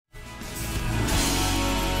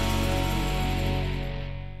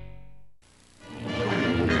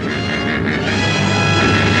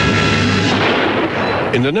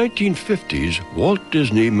In the 1950s, Walt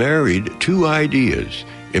Disney married two ideas,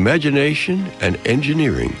 imagination and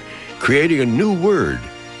engineering, creating a new word,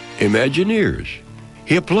 Imagineers.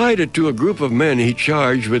 He applied it to a group of men he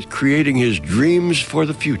charged with creating his dreams for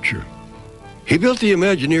the future. He built the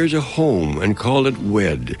Imagineers a home and called it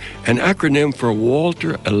WED, an acronym for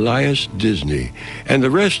Walter Elias Disney, and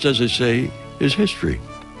the rest, as I say, is history.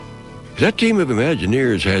 That team of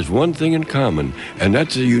Imagineers has one thing in common, and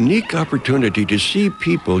that's a unique opportunity to see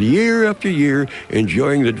people year after year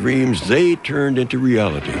enjoying the dreams they turned into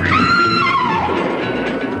reality.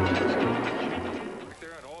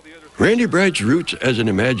 Randy Bright's roots as an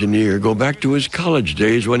Imagineer go back to his college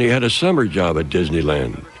days when he had a summer job at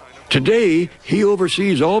Disneyland. Today, he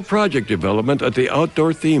oversees all project development at the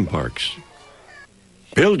outdoor theme parks.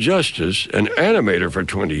 Bill Justice, an animator for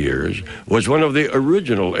 20 years, was one of the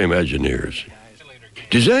original Imagineers.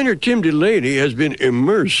 Designer Tim Delaney has been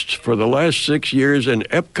immersed for the last 6 years in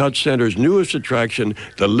Epcot Center's newest attraction,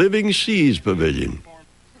 the Living Seas Pavilion.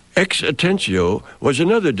 Ex Atencio was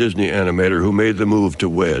another Disney animator who made the move to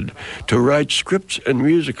WED to write scripts and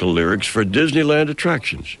musical lyrics for Disneyland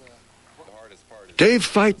attractions. Dave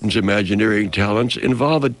Fighton's Imagineering talents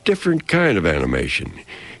involve a different kind of animation.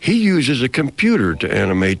 He uses a computer to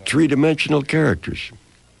animate three-dimensional characters.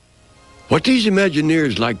 What these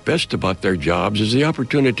Imagineers like best about their jobs is the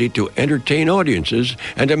opportunity to entertain audiences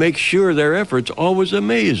and to make sure their efforts always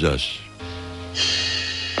amaze us.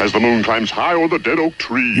 As the moon climbs high over the dead oak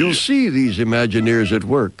tree, you'll see these Imagineers at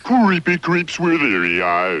work. Creepy creeps with eerie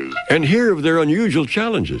eyes. And hear of their unusual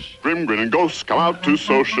challenges. Grim grinning ghosts come out to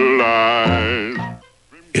socialize.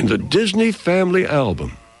 In the Disney Family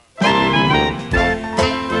Album.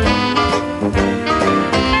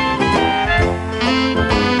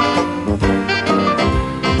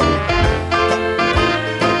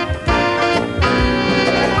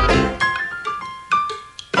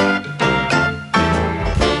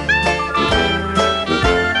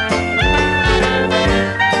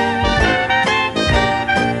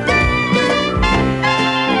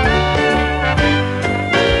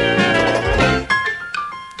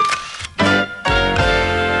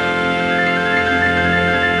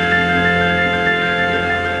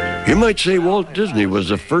 You might say Walt Disney was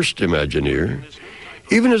the first Imagineer.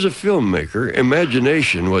 Even as a filmmaker,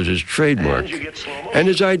 imagination was his trademark, and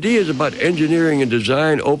his ideas about engineering and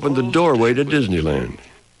design opened the doorway to Disneyland.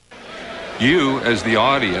 You, as the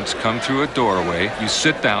audience, come through a doorway, you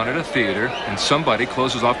sit down at a theater, and somebody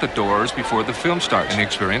closes off the doors before the film starts, and the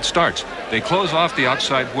experience starts. They close off the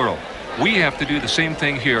outside world. We have to do the same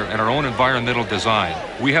thing here in our own environmental design.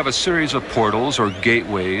 We have a series of portals or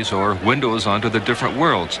gateways or windows onto the different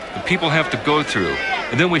worlds that people have to go through,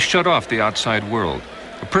 and then we shut off the outside world.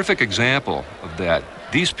 A perfect example of that,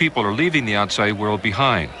 these people are leaving the outside world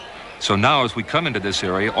behind. So now as we come into this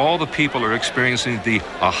area, all the people are experiencing the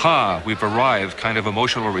aha, we've arrived kind of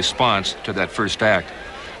emotional response to that first act.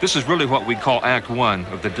 This is really what we call Act 1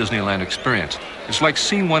 of the Disneyland experience. It's like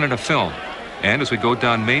scene 1 in a film. And as we go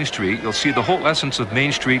down Main Street, you'll see the whole essence of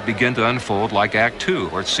Main Street begin to unfold like Act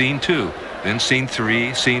 2 or Scene 2, then Scene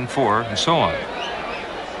 3, Scene 4, and so on.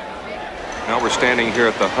 Now we're standing here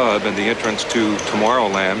at the hub and the entrance to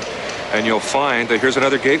Tomorrowland, and you'll find that here's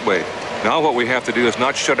another gateway. Now what we have to do is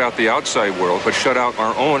not shut out the outside world, but shut out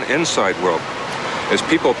our own inside world. As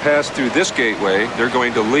people pass through this gateway, they're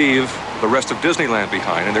going to leave the rest of Disneyland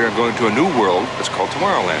behind, and they're going to go into a new world that's called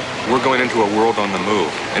Tomorrowland. We're going into a world on the move,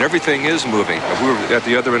 and everything is moving. If we were at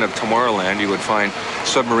the other end of Tomorrowland, you would find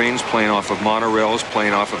submarines playing off of monorails,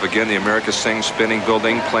 playing off of, again, the America Sings spinning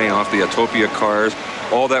building, playing off the Utopia cars,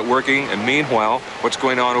 all that working, and meanwhile, what's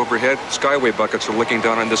going on overhead? Skyway buckets are looking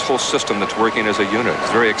down on this whole system that's working as a unit.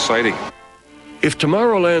 It's very exciting. If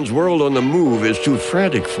Tomorrowland's world on the move is too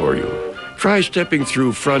frantic for you, try stepping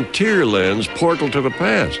through Frontierland's portal to the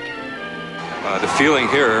past. The feeling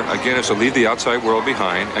here, again, is to leave the outside world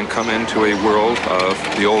behind and come into a world of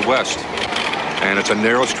the Old West. And it's a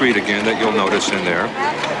narrow street, again, that you'll notice in there.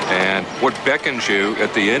 And what beckons you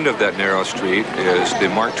at the end of that narrow street is the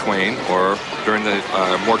Mark Twain, or during the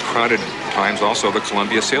more crowded times, also the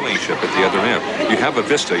Columbia sailing ship at the other end. You have a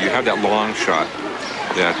vista, you have that long shot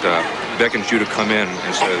that beckons you to come in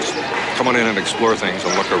and says, come on in and explore things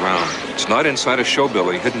and look around. It's not inside a show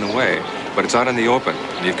building hidden away, but it's out in the open.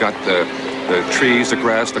 And you've got the trees, the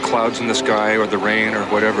grass, the clouds in the sky, or the rain, or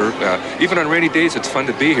whatever. Even on rainy days, it's fun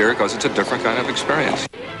to be here because it's a different kind of experience.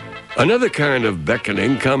 Another kind of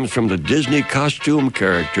beckoning comes from the Disney costume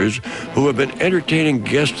characters who have been entertaining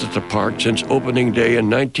guests at the park since opening day in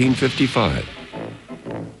 1955.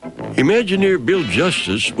 Imagineer Bill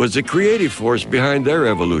Justice was the creative force behind their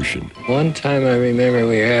evolution. One time I remember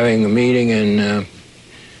we were having a meeting in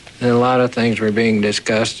And a lot of things were being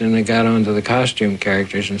discussed, and they got onto the costume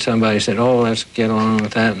characters, and somebody said, oh, let's get along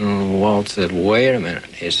with that. And Walt said, wait a minute.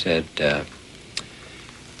 He said,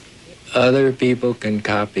 other people can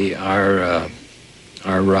copy our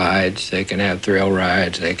rides. They can have thrill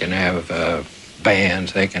rides. They can have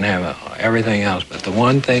bands. They can have everything else. But the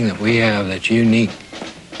one thing that we have that's unique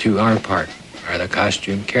to our park are the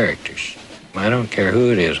costume characters. I don't care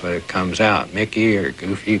who it is, whether it comes out, Mickey or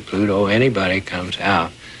Goofy, Pluto, anybody comes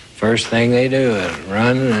out. First thing they do is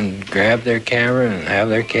run and grab their camera and have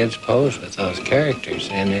their kids pose with those characters.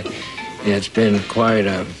 And it's been quite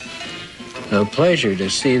a pleasure to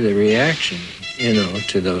see the reaction,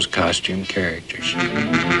 to those costume characters.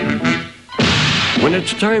 When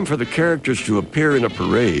it's time for the characters to appear in a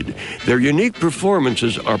parade, their unique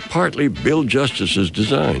performances are partly Bill Justice's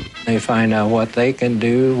design. They find out what they can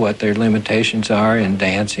do, what their limitations are in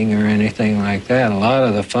dancing or anything like that. A lot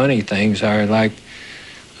of the funny things are like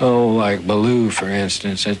Baloo, for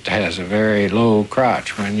instance, it has a very low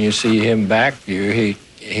crotch. When you see him back view,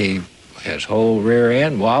 his whole rear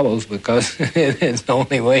end wobbles because it's the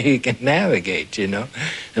only way he can navigate, And a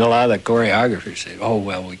lot of the choreographers say, oh,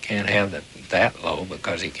 well, we can't have that low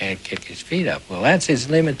because he can't kick his feet up. Well, that's his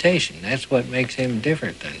limitation. That's what makes him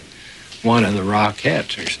different than one of the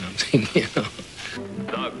Rockettes or something,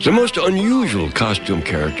 The most unusual costume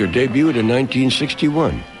character debuted in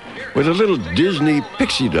 1961. With a little Disney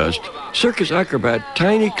pixie dust, circus acrobat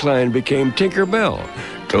Tiny Klein became Tinker Bell,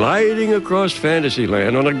 gliding across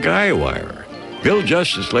Fantasyland on a guy wire. Bill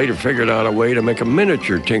Justice later figured out a way to make a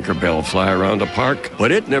miniature Tinker Bell fly around the park,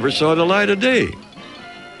 but it never saw the light of day.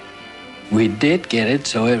 We did get it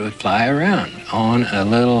so it would fly around on a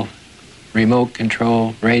little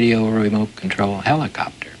radio remote control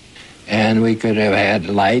helicopter. And we could have had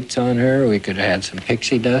lights on her, we could have had some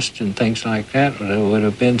pixie dust and things like that. It would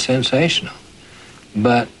have been sensational.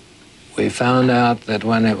 But we found out that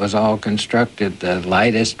when it was all constructed, the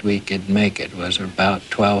lightest we could make it was about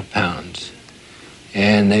 12 pounds.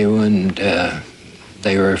 And they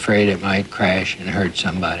were afraid it might crash and hurt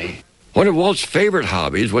somebody. One of Walt's favorite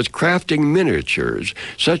hobbies was crafting miniatures,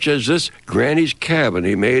 such as this Granny's cabin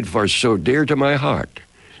he made for So Dear to My Heart.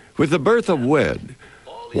 With the birth of WED,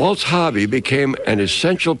 Walt's hobby became an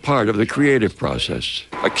essential part of the creative process.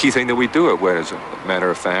 A key thing that we do at WED, as a matter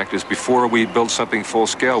of fact, is before we build something full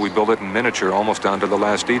scale, we build it in miniature, almost down to the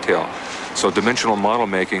last detail. So dimensional model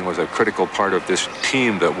making was a critical part of this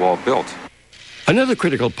team that Walt built. Another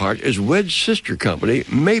critical part is WED's sister company,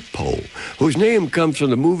 Maypole, whose name comes from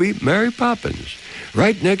the movie Mary Poppins.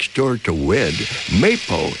 Right next door to WED,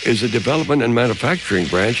 Maypole is a development and manufacturing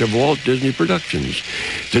branch of Walt Disney Productions.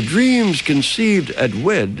 The dreams conceived at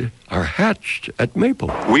WED are hatched at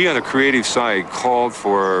Maypole. We on the creative side called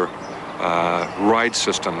for ride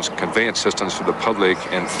systems, conveyance systems for the public,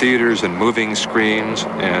 and theaters and moving screens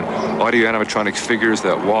and audio animatronic figures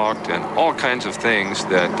that walked and all kinds of things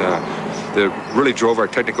that really drove our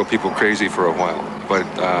technical people crazy for a while. But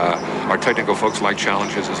our technical folks like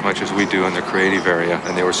challenges as much as we do in the creative area,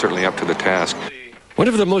 and they were certainly up to the task. One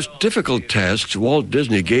of the most difficult tasks Walt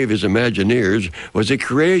Disney gave his Imagineers was the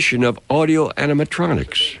creation of audio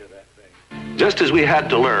animatronics. Just as we had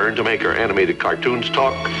to learn to make our animated cartoons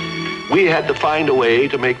talk, we had to find a way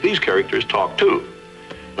to make these characters talk too.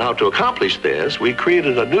 Now, to accomplish this, we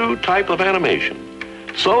created a new type of animation.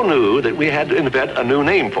 So new that we had to invent a new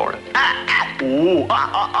name for it.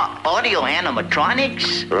 Audio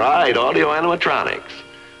animatronics? Right, audio animatronics.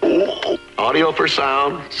 Audio for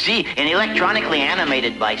sound. See, and electronically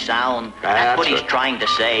animated by sound. That's what he's trying to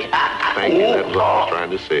say. Thank you, that's what I was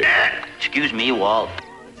trying to say. Excuse me, Walt.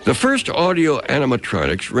 The first audio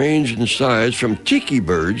animatronics ranged in size from tiki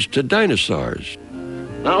birds to dinosaurs.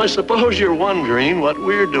 Now, I suppose you're wondering what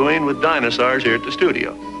we're doing with dinosaurs here at the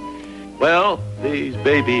studio. Well, these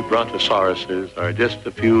baby brontosauruses are just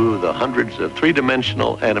a few of the hundreds of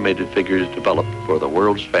three-dimensional animated figures developed for the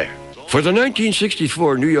World's Fair. For the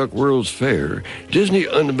 1964 New York World's Fair, Disney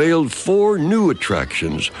unveiled 4 new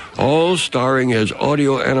attractions, all starring as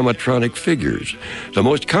audio animatronic figures. The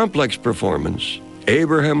most complex performance,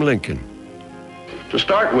 Abraham Lincoln. To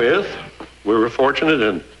start with, we were fortunate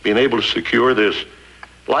in being able to secure this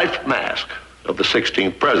life mask of the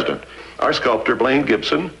 16th president. Our sculptor, Blaine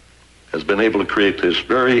Gibson, has been able to create this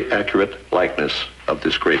very accurate likeness of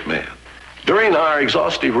this great man. During our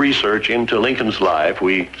exhaustive research into Lincoln's life,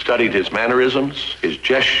 we studied his mannerisms, his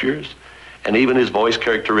gestures, and even his voice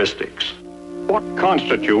characteristics. What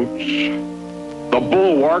constitutes the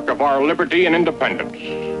bulwark of our liberty and independence?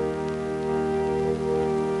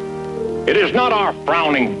 It is not our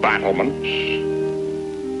frowning battlements,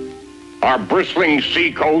 our bristling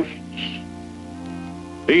sea coasts.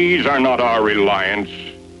 These are not our reliance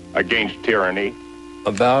against tyranny.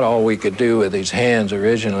 About all we could do with these hands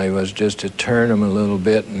originally was just to turn them a little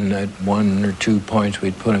bit, and at 1 or 2 points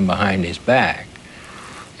we'd put him behind his back.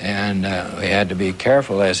 And we had to be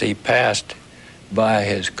careful as he passed by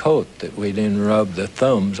his coat that we didn't rub the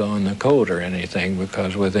thumbs on the coat or anything,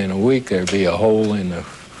 because within a week there'd be a hole in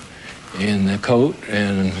the coat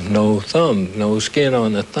and no thumb, no skin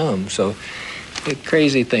on the thumb. So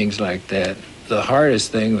crazy things like that. The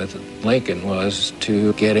hardest thing with Lincoln was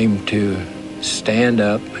to get him to stand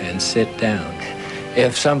up and sit down.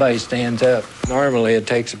 If somebody stands up, normally it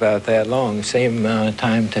takes about that long, same amount of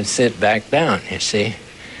time to sit back down, you see.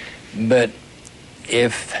 But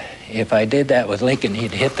if I did that with Lincoln,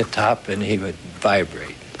 he'd hit the top and he would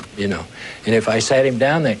vibrate, you know. And if I sat him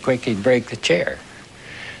down that quick, he'd break the chair.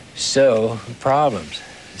 So, problems.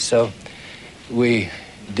 So we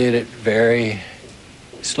did it very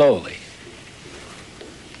slowly,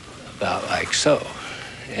 about like so,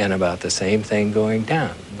 and about the same thing going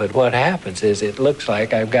down. But what happens is it looks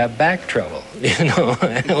like I've got back trouble, you know,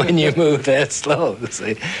 when you move that slow,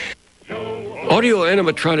 see. Audio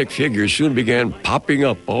animatronic figures soon began popping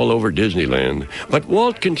up all over Disneyland, but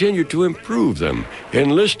Walt continued to improve them,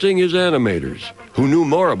 enlisting his animators, who knew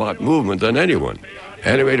more about movement than anyone.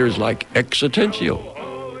 Animators like Exitentio.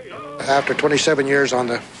 After 27 years on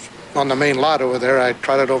the main lot over there, I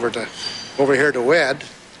trotted over here to WED,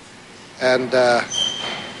 and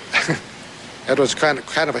it was kind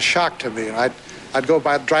of a shock to me. I'd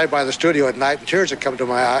drive by the studio at night, and tears would come to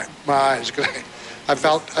my eyes. I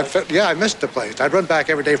felt, yeah, I missed the place. I'd run back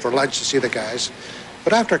every day for lunch to see the guys.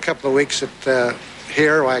 But after a couple of weeks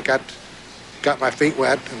here, I got my feet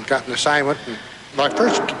wet and got an assignment. And my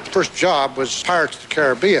first job was Pirates of the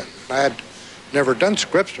Caribbean. I had never done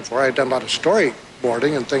scripts before. I had done a lot of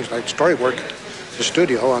storyboarding and things like story work at the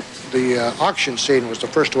studio. The auction scene was the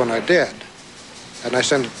first one I did. And I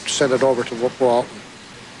sent it over to Walt.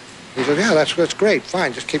 He said, yeah, that's great,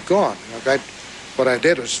 fine, just keep going. What I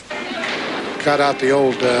did was got out the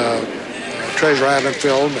old Treasure Island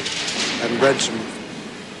film and read some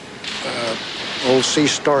old sea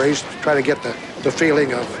stories, try to get the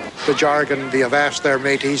feeling of the jargon, the avast there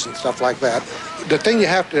mateys and stuff like that. The thing you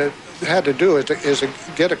had to do is to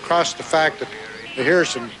get across the fact that here's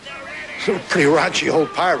some pretty raunchy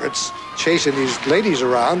old pirates chasing these ladies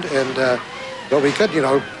around, and but we could,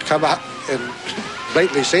 come out and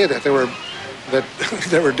blatantly say that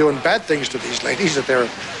they were doing bad things to these ladies, that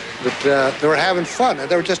they were having fun, and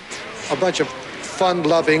they were just a bunch of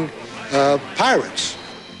fun-loving pirates.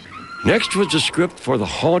 Next was the script for The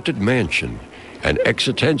Haunted Mansion, and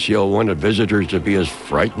Exitentio wanted visitors to be as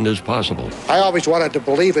frightened as possible. I always wanted to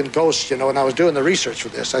believe in ghosts, when I was doing the research for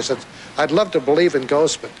this. I said, I'd love to believe in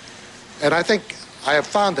ghosts, and I think I have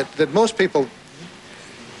found that most people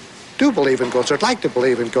do believe in ghosts, or like to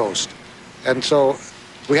believe in ghosts. And so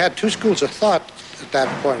we had two schools of thought at that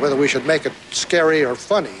point, whether we should make it scary or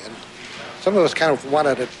funny. And some of us kind of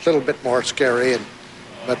wanted it a little bit more scary,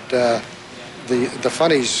 but the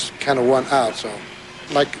funnies kind of won out. So,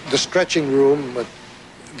 like the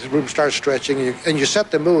room starts stretching, and you set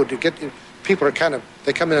the mood. People are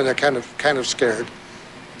they come in and they're kind of scared,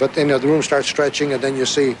 but then the room starts stretching, and then you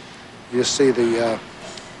see the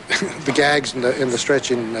the gags in the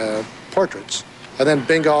stretching portraits, and then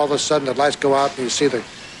bingo, all of a sudden the lights go out, and you see the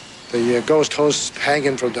ghost hosts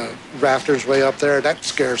hanging from the rafters way up there. That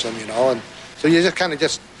scares them, and so you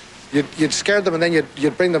just you'd scare them, and then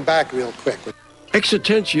you'd bring them back real quick.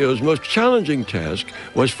 Exitentio's most challenging task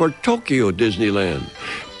was for Tokyo Disneyland.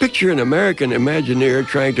 Picture an American Imagineer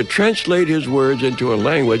trying to translate his words into a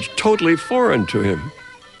language totally foreign to him.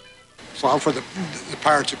 Well, for the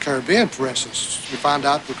Pirates of the Caribbean, for instance, we found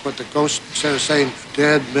out that what the ghost, instead of saying,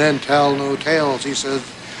 dead men tell no tales, he says,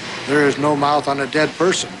 there is no mouth on a dead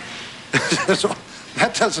person. So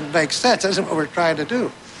that doesn't make sense. That's what we're trying to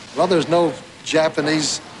do. Well, there's no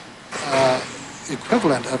Japanese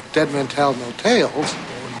equivalent of dead men tell no tales.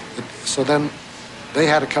 So then they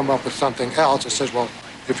had to come up with something else that says, well,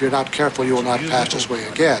 if you're not careful, you will not pass this way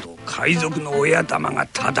again.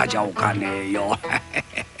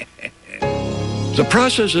 The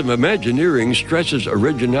process of Imagineering stresses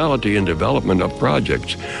originality in development of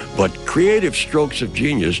projects, but creative strokes of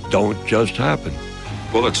genius don't just happen.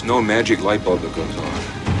 Well, it's no magic light bulb that goes on.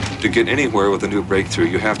 To get anywhere with a new breakthrough,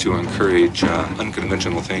 you have to encourage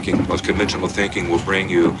unconventional thinking, because conventional thinking will bring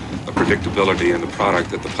you a predictability in the product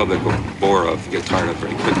that the public will bore of and get tired of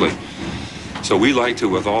very quickly. So we like to,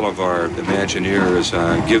 with all of our Imagineers,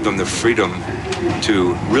 give them the freedom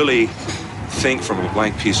to really think from a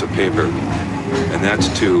blank piece of paper, and that's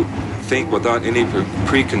to think without any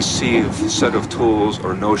preconceived set of tools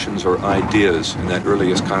or notions or ideas in that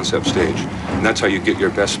earliest concept stage. And that's how you get your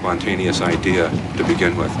best spontaneous idea to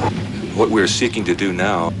begin with. What we're seeking to do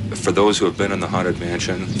now, for those who have been in the Haunted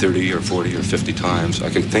Mansion 30 or 40 or 50 times, I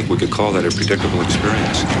think we could call that a predictable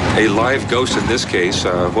experience. A live ghost in this case,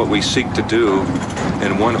 what we seek to do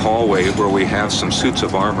in one hallway where we have some suits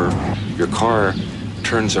of armor, your car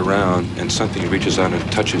turns around and something reaches out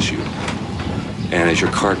and touches you. And as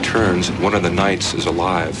your car turns, one of the knights is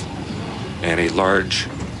alive. And a large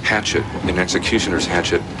hatchet, an executioner's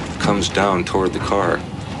hatchet, comes down toward the car.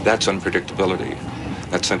 That's unpredictability.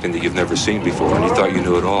 That's something that you've never seen before, and you thought you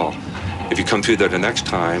knew it all. If you come through there the next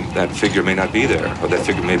time, that figure may not be there, or that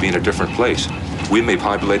figure may be in a different place. We may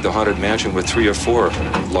populate the Haunted Mansion with 3 or 4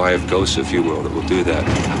 live ghosts, if you will, that will do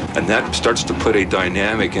that. And that starts to put a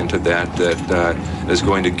dynamic into that is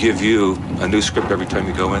going to give you a new script every time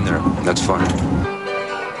you go in there, and that's fun.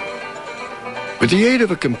 With the aid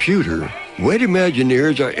of a computer, WED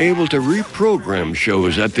Imagineers are able to reprogram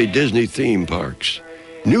shows at the Disney theme parks.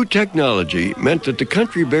 New technology meant that the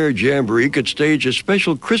Country Bear Jamboree could stage a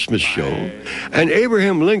special Christmas show, and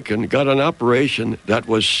Abraham Lincoln got an operation that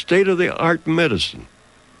was state-of-the-art medicine.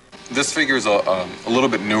 This figure is a little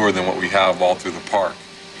bit newer than what we have all through the park.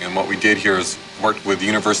 And what we did here is worked with the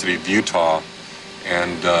University of Utah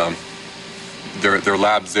and their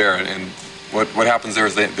labs there. And what happens there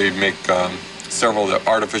is they make several of the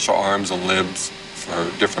artificial arms and limbs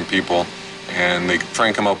for different people, and they try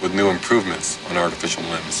and come up with new improvements on artificial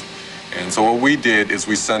limbs. And so what we did is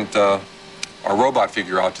we sent our robot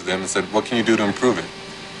figure out to them and said, what can you do to improve it?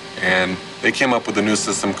 And they came up with a new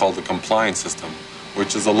system called the compliance system,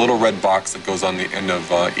 which is a little red box that goes on the end of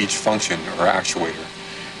each function or actuator.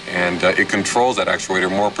 And it controls that actuator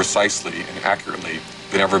more precisely and accurately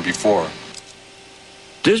than ever before.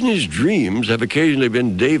 Disney's dreams have occasionally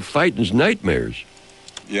been Dave Fighton's nightmares.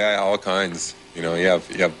 Yeah, all kinds. You know, you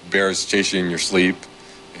have bears chasing you in your sleep,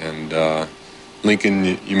 and Lincoln,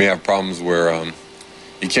 you may have problems where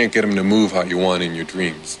you can't get him to move how you want in your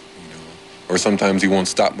dreams. You know, or sometimes he won't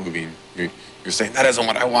stop moving. You're saying that isn't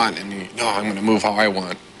what I want, and no, I'm going to move how I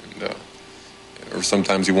want. And, or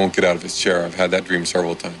sometimes he won't get out of his chair. I've had that dream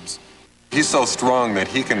several times. He's so strong that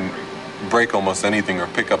he can break almost anything or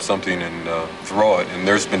pick up something and throw it. And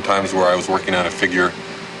there's been times where I was working on a figure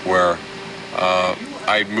where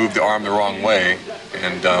I moved the arm the wrong way,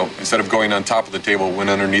 and instead of going on top of the table, went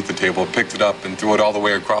underneath the table, picked it up, and threw it all the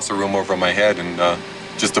way across the room over my head, and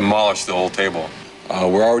just demolished the whole table.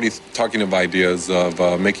 We're already talking of ideas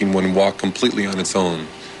of making one walk completely on its own,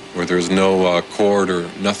 where there's no cord or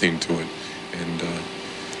nothing to it, and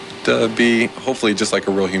to be hopefully just like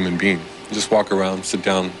a real human being. Just walk around, sit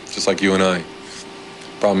down, just like you and I.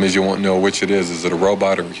 Problem is you won't know which it is. Is it a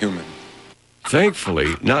robot or a human?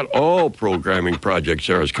 Thankfully, not all programming projects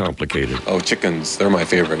are as complicated. Oh, chickens. They're my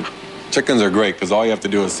favorite. Chickens are great because all you have to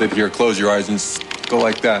do is sit here, close your eyes, and just go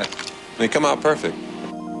like that. And they come out perfect.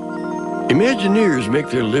 Imagineers make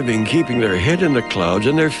their living keeping their head in the clouds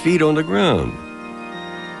and their feet on the ground.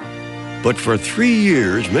 But for 3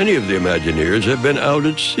 years, many of the Imagineers have been out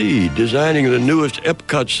at sea, designing the newest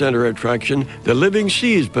Epcot Center attraction, the Living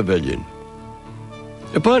Seas Pavilion.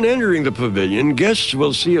 Upon entering the pavilion, guests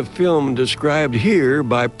will see a film described here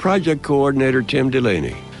by project coordinator Tim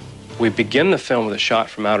Delaney. We begin the film with a shot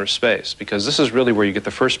from outer space because this is really where you get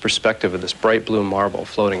the first perspective of this bright blue marble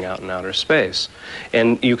floating out in outer space.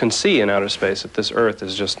 And you can see in outer space that this Earth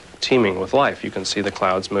is just teeming with life. You can see the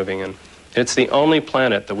clouds moving, and it's the only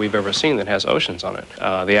planet that we've ever seen that has oceans on it.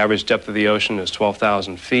 The average depth of the ocean is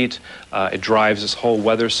 12,000 feet. It drives this whole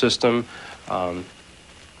weather system.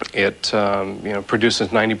 It produces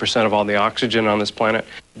 90% of all the oxygen on this planet.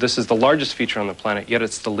 This is the largest feature on the planet, yet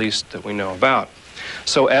it's the least that we know about.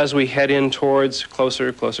 So as we head in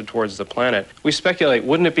closer towards the planet, we speculate,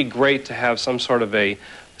 wouldn't it be great to have some sort of a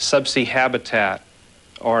subsea habitat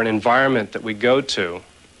or an environment that we go to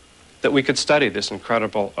that we could study this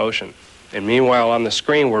incredible ocean? And meanwhile, on the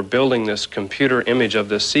screen, we're building this computer image of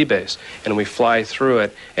this sea base, and we fly through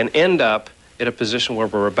it and end up at a position where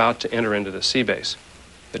we're about to enter into the sea base.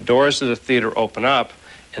 The doors of the theater open up,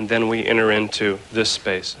 and then we enter into this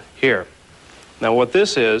space here. Now, what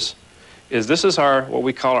this is this is what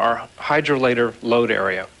we call our hydrolator load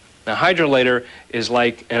area. Now, hydrolator is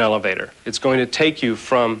like an elevator. It's going to take you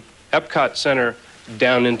from Epcot Center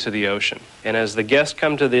down into the ocean. And as the guests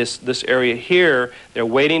come to this area here, they're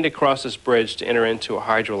waiting to cross this bridge to enter into a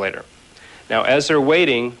hydrolator. Now, as they're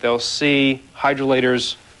waiting, they'll see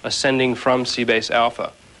hydrolators ascending from Seabase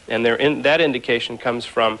Alpha. And that indication comes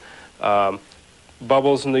from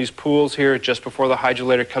bubbles in these pools here just before the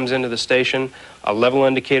hydrolator comes into the station, a level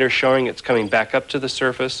indicator showing it's coming back up to the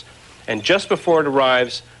surface. And just before it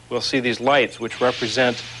arrives, we'll see these lights, which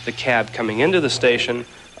represent the cab coming into the station,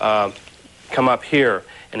 come up here.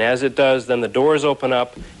 And as it does, then the doors open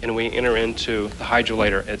up and we enter into the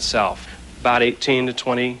hydrolator itself. About 18 to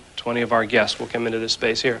 20 of our guests will come into this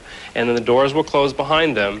space here. And then the doors will close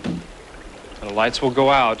behind them, and the lights will go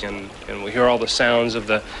out, and we hear all the sounds of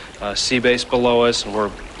the sea base below us, and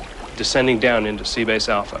we're descending down into sea base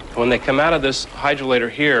Alpha. When they come out of this hydrolator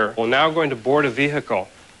here, we're now going to board a vehicle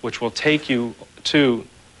which will take you to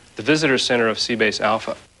the visitor center of sea base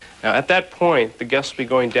Alpha. Now at that point, the guests will be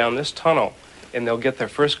going down this tunnel, and they'll get their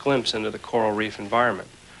first glimpse into the coral reef environment,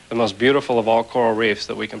 the most beautiful of all coral reefs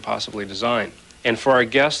that we can possibly design. And for our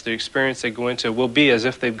guests, the experience they go into will be as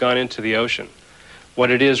if they've gone into the ocean. What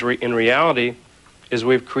it is in reality is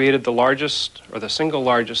we've created the largest, or the single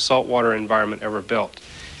largest, saltwater environment ever built.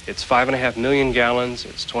 It's 5.5 million gallons,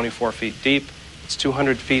 it's 24 feet deep, it's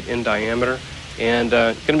 200 feet in diameter, and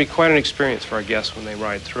it's going to be quite an experience for our guests when they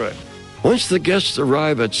ride through it. Once the guests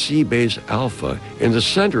arrive at Sea Base Alpha, in the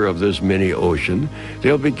center of this mini ocean,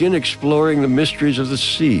 they'll begin exploring the mysteries of the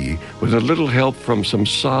sea with a little help from some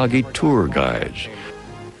soggy tour guides.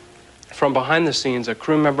 From behind the scenes, a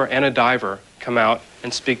crew member and a diver come out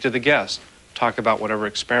and speak to the guests, talk about whatever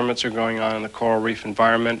experiments are going on in the coral reef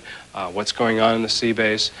environment, what's going on in the sea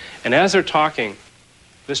base. And as they're talking,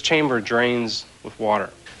 this chamber drains with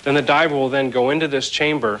water. Then the diver will then go into this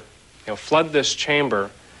chamber, flood this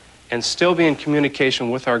chamber, and still be in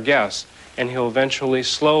communication with our guests, and he'll eventually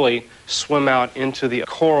slowly swim out into the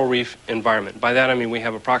coral reef environment. By that I mean we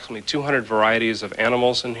have approximately 200 varieties of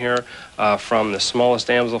animals in here, from the smallest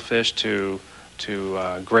damselfish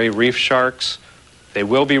to gray reef sharks. They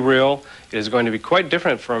will be real. It is going to be quite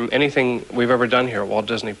different from anything we've ever done here at Walt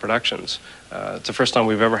Disney Productions. It's the first time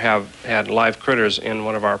we've ever had live critters in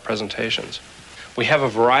one of our presentations. We have a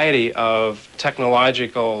variety of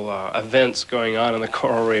technological events going on in the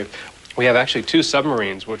coral reef. We have actually 2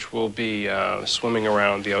 submarines which will be swimming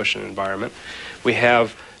around the ocean environment. We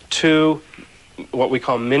have 2 what we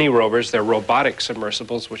call mini rovers. They're robotic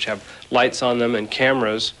submersibles which have lights on them and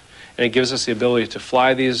cameras, and it gives us the ability to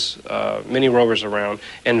fly these mini rovers around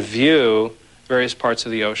and view various parts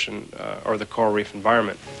of the ocean or the coral reef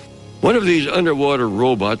environment. One of these underwater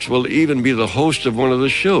robots will even be the host of one of the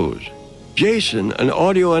shows. Jason, an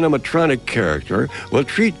audio animatronic character, will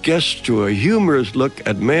treat guests to a humorous look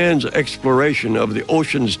at man's exploration of the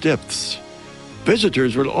ocean's depths.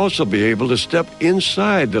 Visitors will also be able to step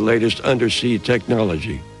inside the latest undersea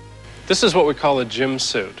technology. This is what we call a gym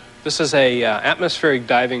suit. This is a atmospheric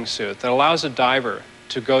diving suit that allows a diver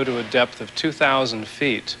to go to a depth of 2,000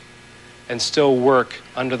 feet and still work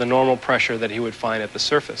under the normal pressure that he would find at the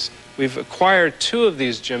surface. We've acquired 2 of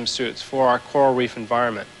these gym suits for our coral reef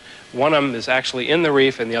environment. One of them is actually in the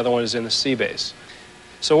reef and the other one is in the sea base.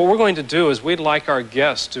 So what we're going to do is we'd like our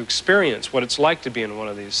guests to experience what it's like to be in one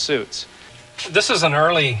of these suits. This is an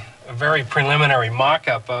early, very preliminary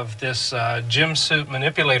mock-up of this gym suit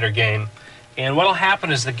manipulator game. And what will happen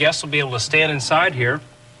is the guests will be able to stand inside here,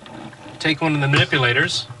 take one of the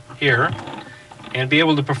manipulators here, and be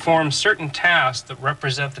able to perform certain tasks that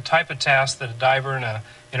represent the type of tasks that a diver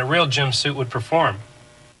in a real gym suit would perform.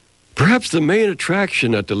 Perhaps the main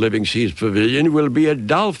attraction at the Living Seas Pavilion will be a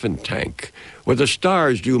dolphin tank, where the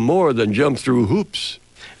stars do more than jump through hoops.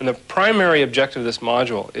 And the primary objective of this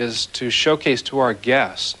module is to showcase to our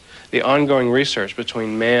guests the ongoing research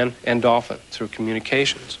between man and dolphin through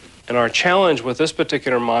communications. And our challenge with this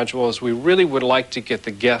particular module is we really would like to get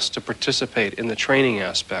the guests to participate in the training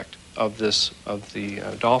aspect of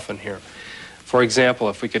the dolphin here. For example,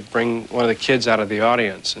 if we could bring one of the kids out of the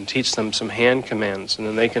audience and teach them some hand commands, and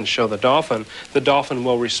then they can show the dolphin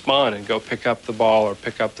will respond and go pick up the ball or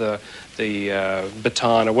pick up the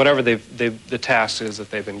baton or whatever the task is that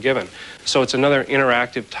they've been given. So it's another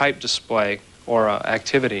interactive type display or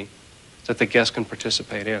activity that the guests can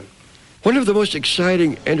participate in. One of the most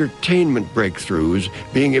exciting entertainment breakthroughs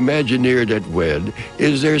being Imagineered at WED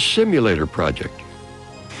is their simulator project.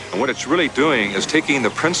 And what it's really doing is taking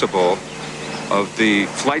the principle of the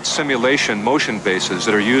flight simulation motion bases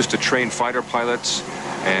that are used to train fighter pilots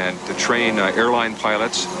and to train airline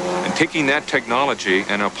pilots, and taking that technology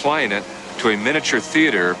and applying it to a miniature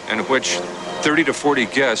theater in which 30 to 40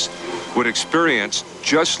 guests would experience,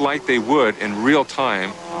 just like they would in real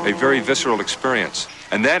time, a very visceral experience.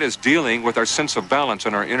 And that is dealing with our sense of balance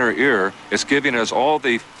in our inner ear. It's giving us all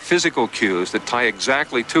the physical cues that tie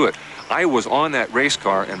exactly to it. I was on that race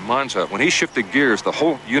car in Monza. When he shifted gears, the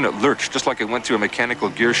whole unit lurched, just like it went through a mechanical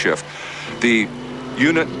gear shift. The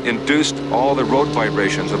unit induced all the road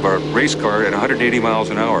vibrations of our race car at 180 miles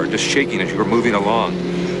an hour, just shaking as you were moving along.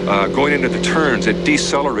 Going into the turns, it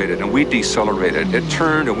decelerated and we decelerated. It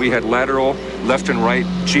turned and we had lateral left and right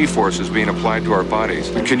G-forces being applied to our bodies.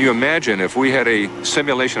 And can you imagine if we had a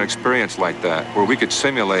simulation experience like that, where we could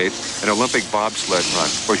simulate an Olympic bobsled run,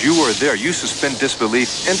 where you were there, you suspend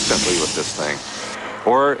disbelief instantly with this thing.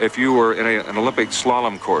 Or if you were in an Olympic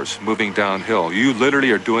slalom course moving downhill, you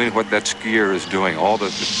literally are doing what that skier is doing. All the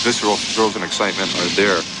visceral thrills and excitement are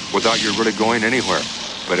there without you really going anywhere.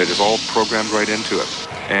 But it is all programmed right into it.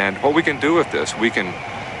 And what we can do with this, we can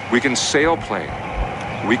sailplane,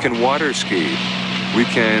 we can water ski, we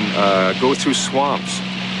can go through swamps,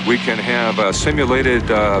 we can have simulated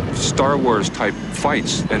Star Wars type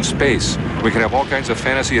fights in space, we can have all kinds of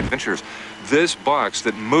fantasy adventures. This box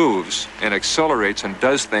that moves and accelerates and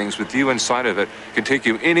does things with you inside of it can take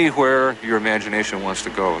you anywhere your imagination wants to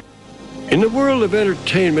go. In the world of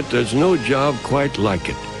entertainment, there's no job quite like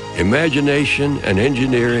it. Imagination and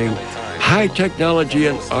engineering, high technology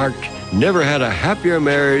and art never had a happier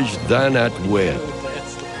marriage than at WED.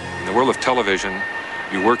 In the world of television,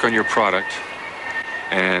 you work on your product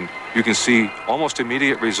and you can see almost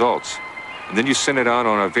immediate results. And then you send it out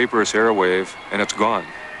on a vaporous airwave and it's gone.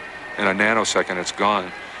 In a nanosecond, it's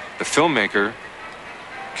gone. The filmmaker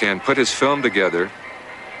can put his film together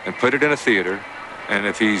and put it in a theater, and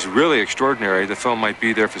if he's really extraordinary, the film might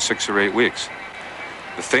be there for 6 or 8 weeks.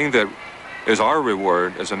 The thing that is our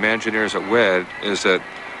reward as Imagineers at WED is that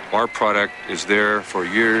our product is there for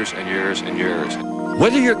years and years and years.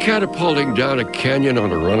 Whether you're catapulting down a canyon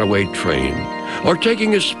on a runaway train or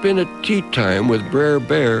taking a spin at tea time with Brer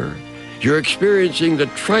Bear, you're experiencing the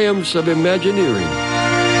triumphs of Imagineering.